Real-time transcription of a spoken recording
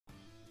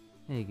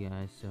Hey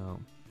guys, so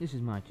this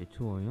is my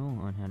tutorial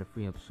on how to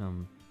free up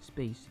some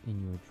space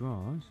in your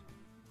drawers.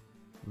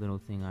 A little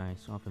thing I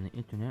saw from the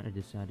internet I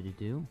decided to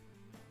do.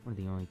 One of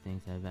the only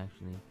things I've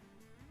actually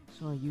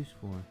saw use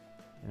for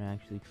that I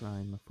actually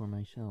tried for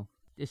myself.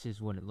 This is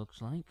what it looks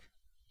like.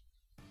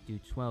 Do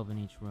 12 in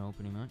each row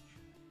pretty much.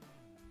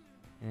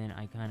 And then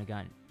I kind of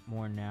got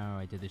more narrow.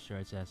 I did the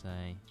shirts as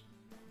I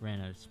ran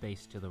out of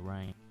space to the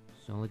right.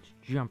 So let's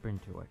jump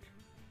into it.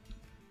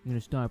 I'm going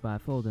to start by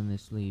folding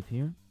this sleeve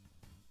here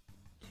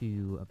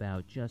to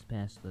about just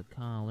past the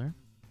collar.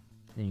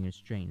 Then you're going to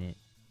straighten it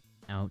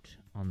out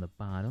on the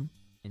bottom,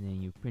 and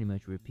then you pretty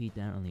much repeat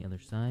that on the other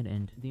side.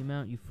 And the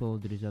amount you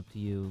folded is up to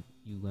you.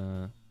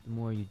 The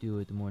more you do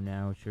it, the more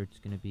narrow shirt's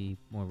going to be,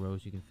 more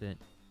rows you can fit.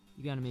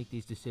 You got to make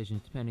these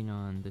decisions depending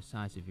on the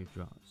size of your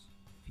drawers.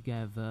 If you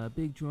have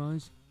big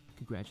drawers,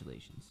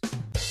 congratulations.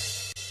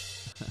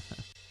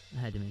 I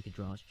had to make a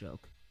drawers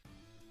joke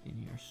in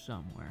here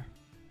somewhere.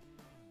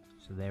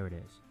 So there it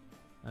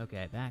is.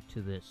 Okay, back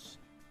to this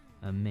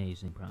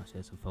amazing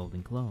process of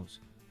folding clothes.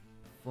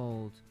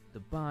 Fold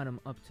the bottom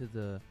up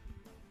to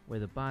where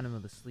the bottom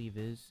of the sleeve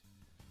is,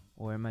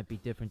 or it might be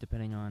different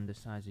depending on the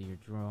size of your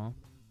drawer.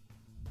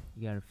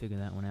 You gotta figure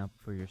that one out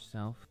for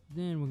yourself.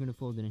 Then we're gonna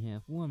fold it in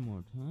half one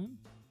more time,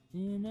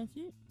 and that's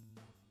it.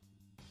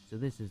 So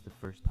this is the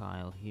first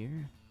pile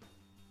here.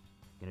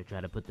 Gonna try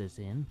to put this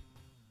in.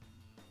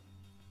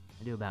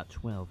 I do about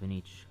 12 in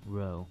each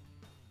row.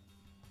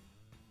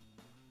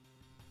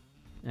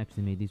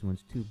 Actually made these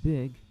ones too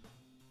big.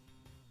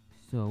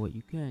 So what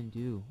you can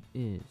do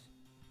is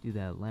do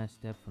that last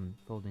step from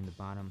folding the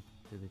bottom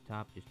to the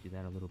top, just do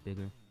that a little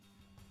bigger.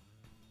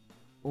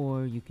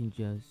 Or you can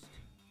just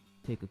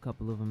take a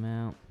couple of them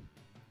out,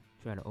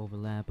 try to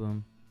overlap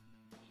them.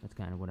 That's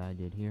kind of what I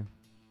did here.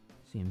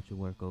 Seems to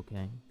work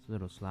okay. It's a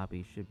little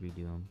sloppy, should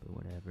redo them, but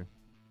whatever.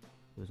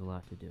 There's a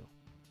lot to do.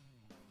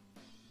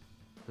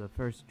 The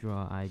first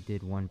draw I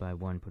did one by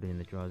one, put it in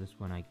the drawer. This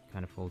one I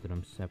kind of folded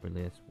them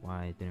separately, that's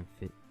why it didn't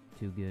fit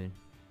too good.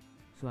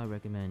 So I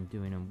recommend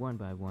doing them one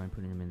by one,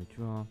 putting them in the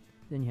drawer,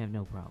 then you have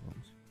no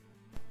problems.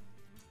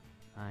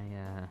 I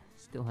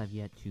still have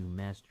yet to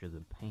master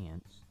the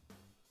pants.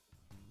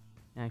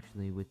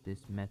 Actually, with this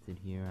method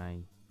here,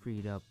 I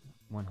freed up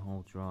one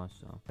whole drawer,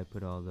 so I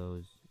put all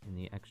those in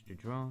the extra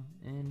drawer,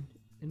 and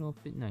it all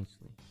fit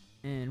nicely.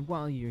 And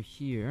while you're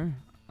here,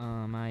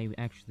 I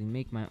actually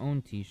make my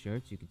own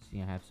t-shirts. You can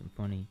see I have some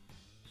funny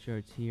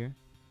shirts here.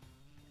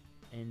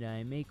 And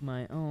I make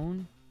my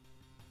own.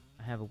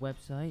 I have a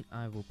website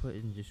I will put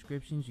in the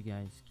descriptions. You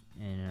guys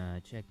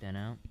can check that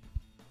out.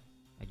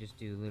 I just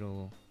do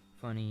little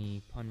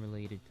funny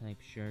pun-related type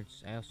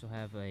shirts. I also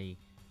have a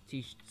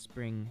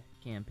Teespring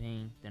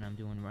campaign that I'm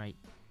doing right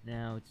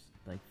now. It's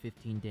like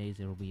 15 days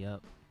it'll be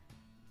up.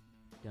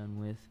 Done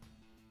with.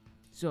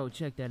 So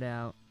check that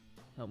out.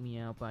 Help me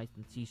out, buy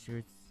some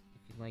t-shirts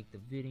if you like the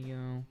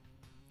video,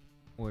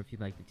 or if you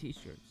like the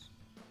t-shirts,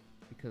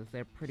 because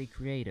they're pretty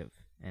creative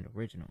and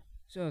original.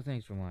 So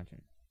thanks for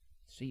watching.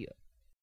 See ya.